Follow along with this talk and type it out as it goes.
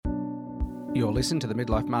You're listening to the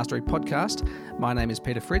Midlife Mastery Podcast. My name is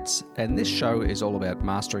Peter Fritz, and this show is all about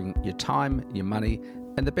mastering your time, your money,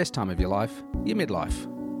 and the best time of your life, your midlife.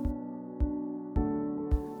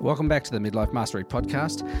 Welcome back to the Midlife Mastery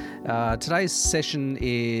Podcast. Today's session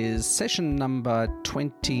is session number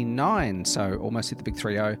 29, so almost hit the big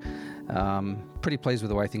 3-0. Pretty pleased with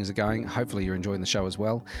the way things are going. Hopefully you're enjoying the show as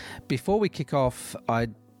well. Before we kick off, I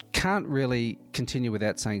can't really continue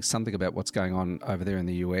without saying something about what's going on over there in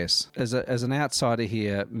the US. As an outsider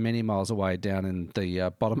here, many miles away down in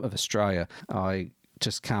the bottom of Australia, I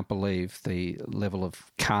just can't believe the level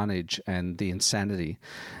of carnage and the insanity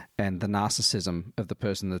and the narcissism of the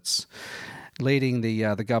person that's leading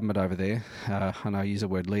the government over there. And I use the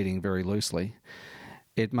word leading very loosely.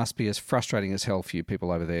 It must be as frustrating as hell for you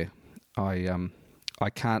people over there. I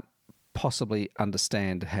can't possibly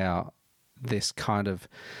understand how this kind of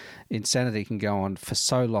insanity can go on for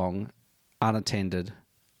so long, unattended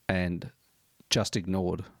and just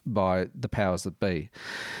ignored by the powers that be.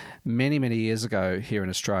 Many, many years ago here in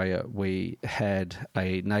Australia, we had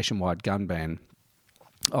a nationwide gun ban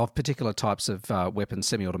of particular types of weapons,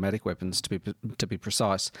 semi-automatic weapons to be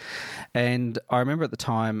precise. And I remember at the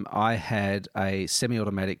time I had a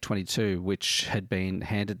semi-automatic 22 which had been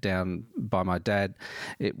handed down by my dad.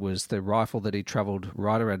 It was the rifle that he travelled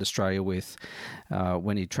right around Australia with.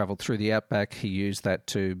 When he travelled through the outback, he used that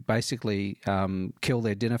to basically kill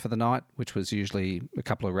their dinner for the night, which was usually a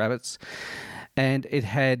couple of rabbits. And it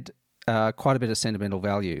had quite a bit of sentimental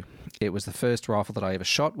value. It was the first rifle that I ever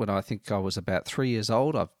shot when I think I was about 3 years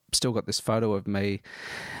old. I've still got this photo of me.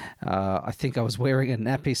 I think I was wearing a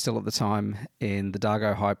nappy still at the time in the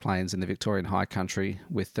Dargo High Plains in the Victorian High Country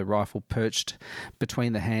with the rifle perched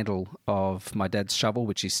between the handle of my dad's shovel,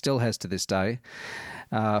 which he still has to this day,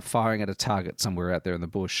 firing at a target somewhere out there in the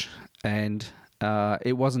bush. And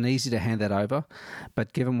it wasn't easy to hand that over,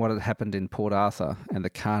 but given what had happened in Port Arthur and the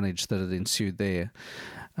carnage that had ensued there,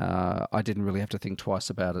 I didn't really have to think twice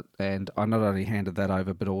about it. And I not only handed that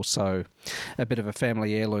over, but also a bit of a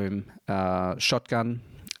family heirloom shotgun,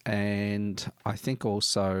 and I think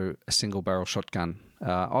also a single barrel shotgun.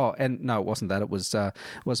 And no, it wasn't that. It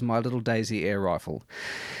was my little Daisy air rifle.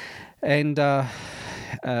 And,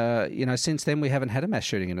 since then we haven't had a mass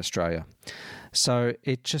shooting in Australia. So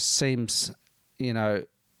it just seems,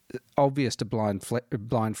 obvious to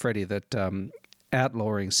blind Freddy that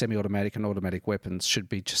outlawing semi-automatic and automatic weapons should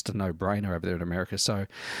be just a no-brainer over there in America. So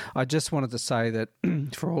I just wanted to say that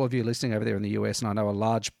for all of you listening over there in the US, and I know a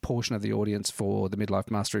large portion of the audience for the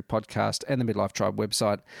Midlife Mastery Podcast and the Midlife Tribe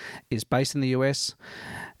website is based in the US,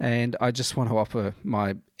 and I just want to offer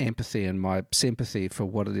my empathy and my sympathy for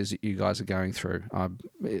what it is that you guys are going through.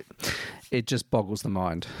 It just boggles the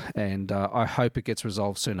mind, and I hope it gets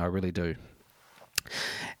resolved soon. I really do.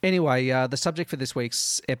 Anyway, the subject for this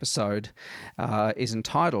week's episode is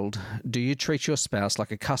entitled, Do You Treat Your Spouse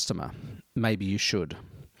Like a Customer? Maybe You Should.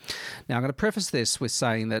 Now, I'm going to preface this with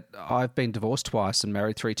saying that I've been divorced twice and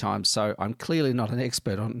married 3 times, so I'm clearly not an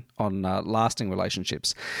expert on lasting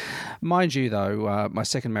relationships. Mind you, though, my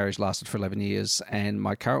second marriage lasted for 11 years, and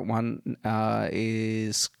my current one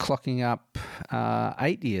is clocking up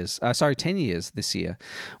 10 years this year.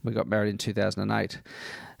 We got married in 2008.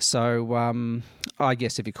 So I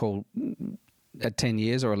guess if you call at 10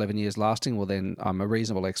 years or 11 years lasting, well, then I'm a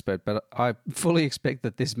reasonable expert, but I fully expect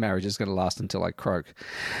that this marriage is going to last until I croak.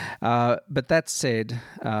 But that said,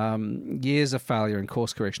 years of failure and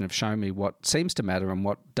course correction have shown me what seems to matter and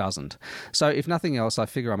what doesn't. So if nothing else, I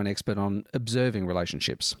figure I'm an expert on observing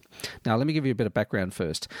relationships. Now, let me give you a bit of background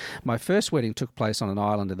first. My first wedding took place on an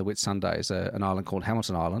island in the Whitsundays, an island called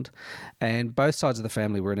Hamilton Island, and both sides of the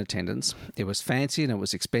family were in attendance. It was fancy and it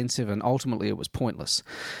was expensive, and ultimately it was pointless.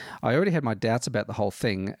 I already had my doubts about the whole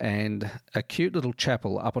thing, and a cute little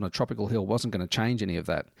chapel up on a tropical hill wasn't going to change any of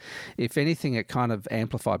that. If anything, it kind of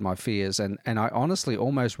amplified my fears, and I honestly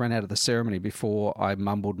almost ran out of the ceremony before I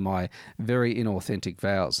mumbled my very inauthentic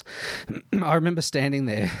vows. I remember standing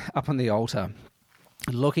there up on the altar,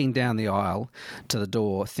 looking down the aisle to the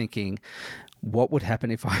door, thinking, what would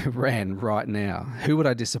happen if I ran right now? Who would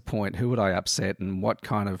I disappoint? Who would I upset? And what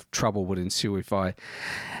kind of trouble would ensue if I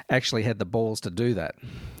actually had the balls to do that?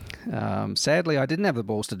 Sadly, I didn't have the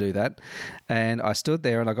balls to do that, and I stood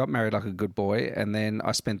there and I got married like a good boy, and then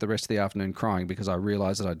I spent the rest of the afternoon crying because I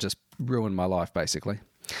realised that I'd just ruined my life, basically.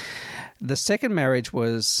 The second marriage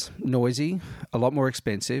was noisy, a lot more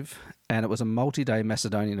expensive, and it was a multi-day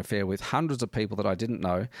Macedonian affair with hundreds of people that I didn't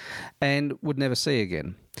know and would never see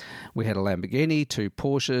again. We had a Lamborghini, 2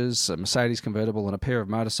 Porsches, a Mercedes convertible, and a pair of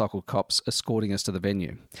motorcycle cops escorting us to the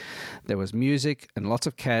venue. There was music and lots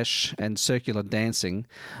of cash and circular dancing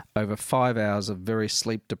over 5 hours of very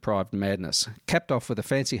sleep-deprived madness, capped off with a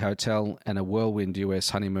fancy hotel and a whirlwind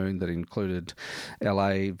US honeymoon that included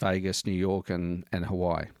LA, Vegas, New York, and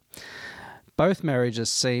Hawaii. Both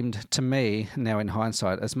marriages seemed, to me, now in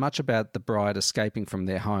hindsight, as much about the bride escaping from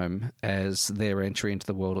their home as their entry into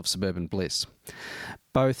the world of suburban bliss.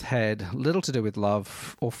 Both had little to do with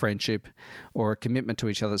love or friendship or a commitment to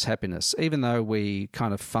each other's happiness, even though we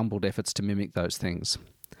kind of fumbled efforts to mimic those things.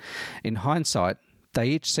 In hindsight, they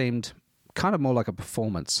each seemed kind of more like a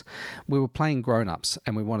performance. We were playing grown-ups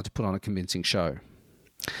and we wanted to put on a convincing show.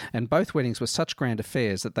 And both weddings were such grand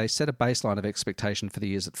affairs that they set a baseline of expectation for the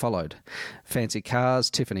years that followed. Fancy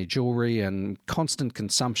cars, Tiffany jewellery, and constant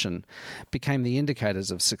consumption became the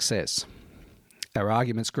indicators of success. Our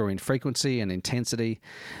arguments grew in frequency and intensity,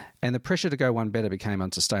 and the pressure to go one better became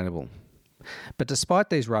unsustainable. But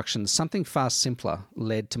despite these ructions, something far simpler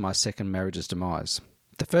led to my second marriage's demise.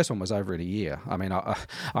 The first one was over in a year. I mean,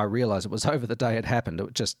 I realised it was over the day it happened.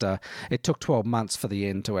 It took 12 months for the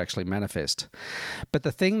end to actually manifest. But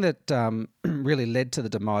the thing that really led to the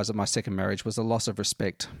demise of my second marriage was a loss of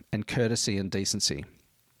respect and courtesy and decency.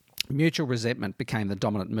 Mutual resentment became the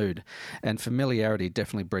dominant mood, and familiarity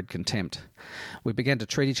definitely bred contempt. We began to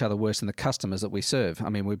treat each other worse than the customers that we serve. I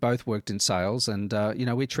mean, we both worked in sales, and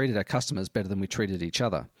we treated our customers better than we treated each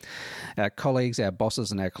other. Our colleagues, our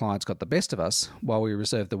bosses, and our clients got the best of us, while we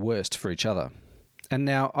reserved the worst for each other. And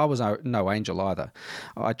now, I was no angel either.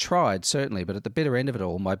 I tried, certainly, but at the bitter end of it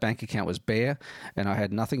all, my bank account was bare, and I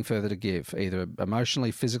had nothing further to give, either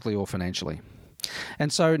emotionally, physically, or financially.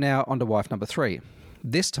 And so now, on to wife number 3.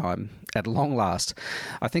 This time, at long last,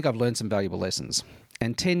 I think I've learned some valuable lessons.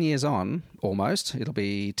 And 10 years on, almost, it'll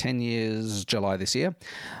be 10 years July this year,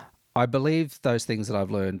 I believe those things that I've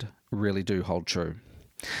learned really do hold true.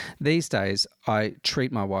 These days, I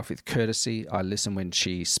treat my wife with courtesy, I listen when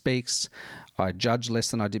she speaks, I judge less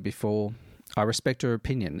than I did before, I respect her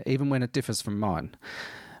opinion, even when it differs from mine.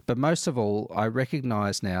 But most of all, I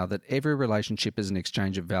recognise now that every relationship is an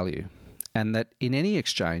exchange of value, and that in any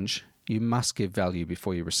exchange, you must give value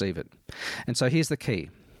before you receive it. And so here's the key.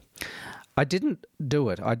 I didn't do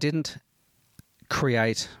it. I didn't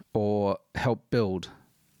create or help build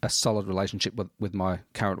a solid relationship with my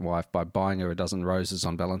current wife by buying her a dozen roses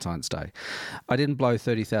on Valentine's Day. I didn't blow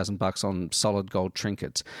 $30,000 on solid gold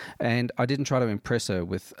trinkets, and I didn't try to impress her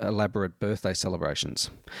with elaborate birthday celebrations.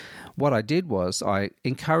 What I did was I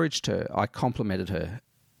encouraged her, I complimented her,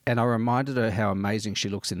 and I reminded her how amazing she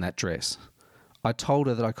looks in that dress. I told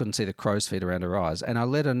her that I couldn't see the crow's feet around her eyes, and I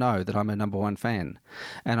let her know that I'm her number one fan.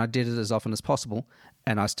 And I did it as often as possible,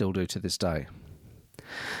 and I still do to this day.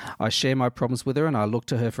 I share my problems with her, and I look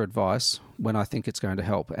to her for advice when I think it's going to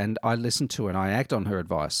help. And I listen to her, and I act on her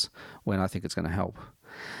advice when I think it's going to help.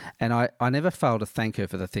 And I never fail to thank her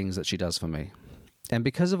for the things that she does for me. And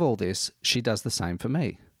because of all this, she does the same for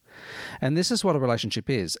me. And this is what a relationship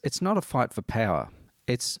is. It's not a fight for power.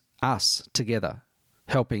 It's us together,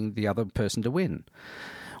 helping the other person to win.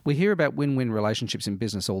 We hear about win-win relationships in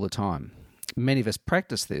business all the time. Many of us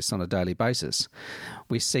practice this on a daily basis.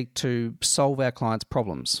 We seek to solve our clients'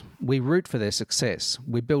 problems. We root for their success.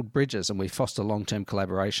 We build bridges and we foster long-term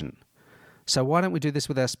collaboration. So why don't we do this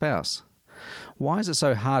with our spouse? Why is it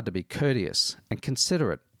so hard to be courteous and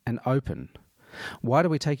considerate and open? Why do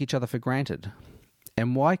we take each other for granted?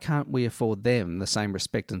 And why can't we afford them the same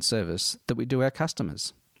respect and service that we do our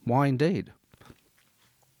customers? Why indeed?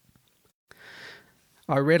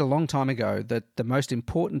 I read a long time ago that the most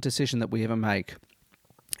important decision that we ever make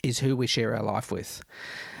is who we share our life with.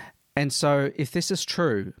 And so if this is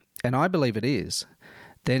true, and I believe it is,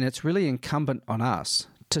 then it's really incumbent on us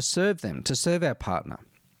to serve them, to serve our partner,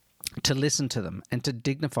 to listen to them, and to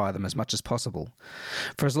dignify them as much as possible.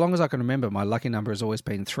 For as long as I can remember, my lucky number has always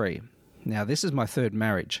been 3. Now, this is my 3rd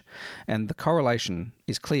marriage, and the correlation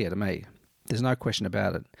is clear to me. There's no question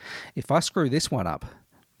about it. If I screw this one up,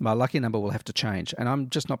 my lucky number will have to change, and I'm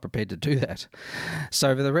just not prepared to do that.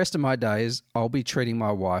 So for the rest of my days, I'll be treating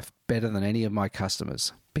my wife better than any of my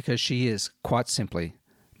customers, because she is, quite simply,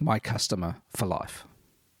 my customer for life.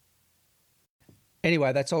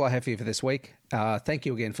 Anyway, that's all I have for you for this week. Thank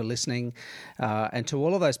you again for listening. And to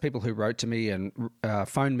all of those people who wrote to me and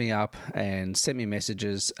phoned me up and sent me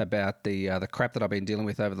messages about the crap that I've been dealing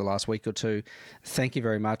with over the last week or two, thank you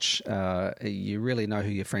very much. You really know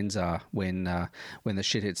who your friends are when the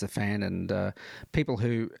shit hits the fan, and people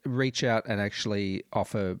who reach out and actually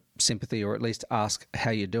offer sympathy or at least ask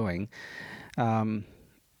how you're doing,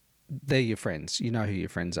 they're your friends. You know who your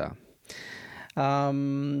friends are.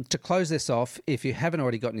 To close this off, if you haven't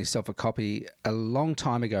already gotten yourself a copy, a long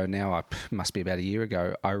time ago now, must be about a year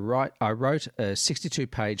ago, I wrote a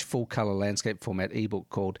 62-page full-colour landscape format ebook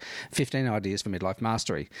called 15 Ideas for Midlife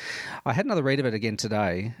Mastery. I had another read of it again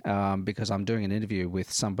today because I'm doing an interview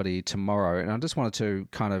with somebody tomorrow, and I just wanted to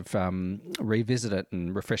kind of revisit it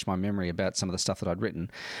and refresh my memory about some of the stuff that I'd written.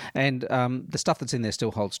 And the stuff that's in there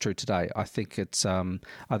still holds true today. I think it's a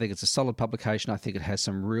solid publication. I think it has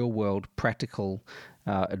some real-world practical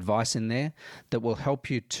advice in there that will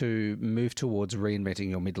help you to move towards reinventing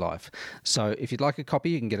your midlife. So if you'd like a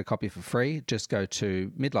copy, you can get a copy for free. Just go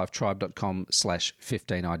to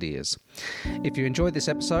midlifetribe.com/15 ideas. If you enjoyed this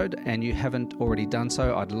episode and you haven't already done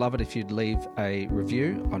so, I'd love it if you'd leave a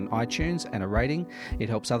review on iTunes and a rating. It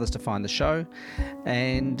helps others to find the show.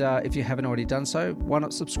 And if you haven't already done so, why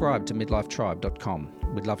not subscribe to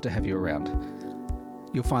midlifetribe.com? We'd love to have you around.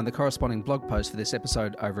 You'll find the corresponding blog post for this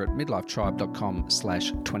episode over at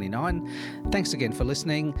midlifetribe.com/29. Thanks again for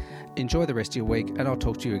listening. Enjoy the rest of your week, and I'll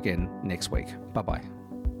talk to you again next week. Bye-bye.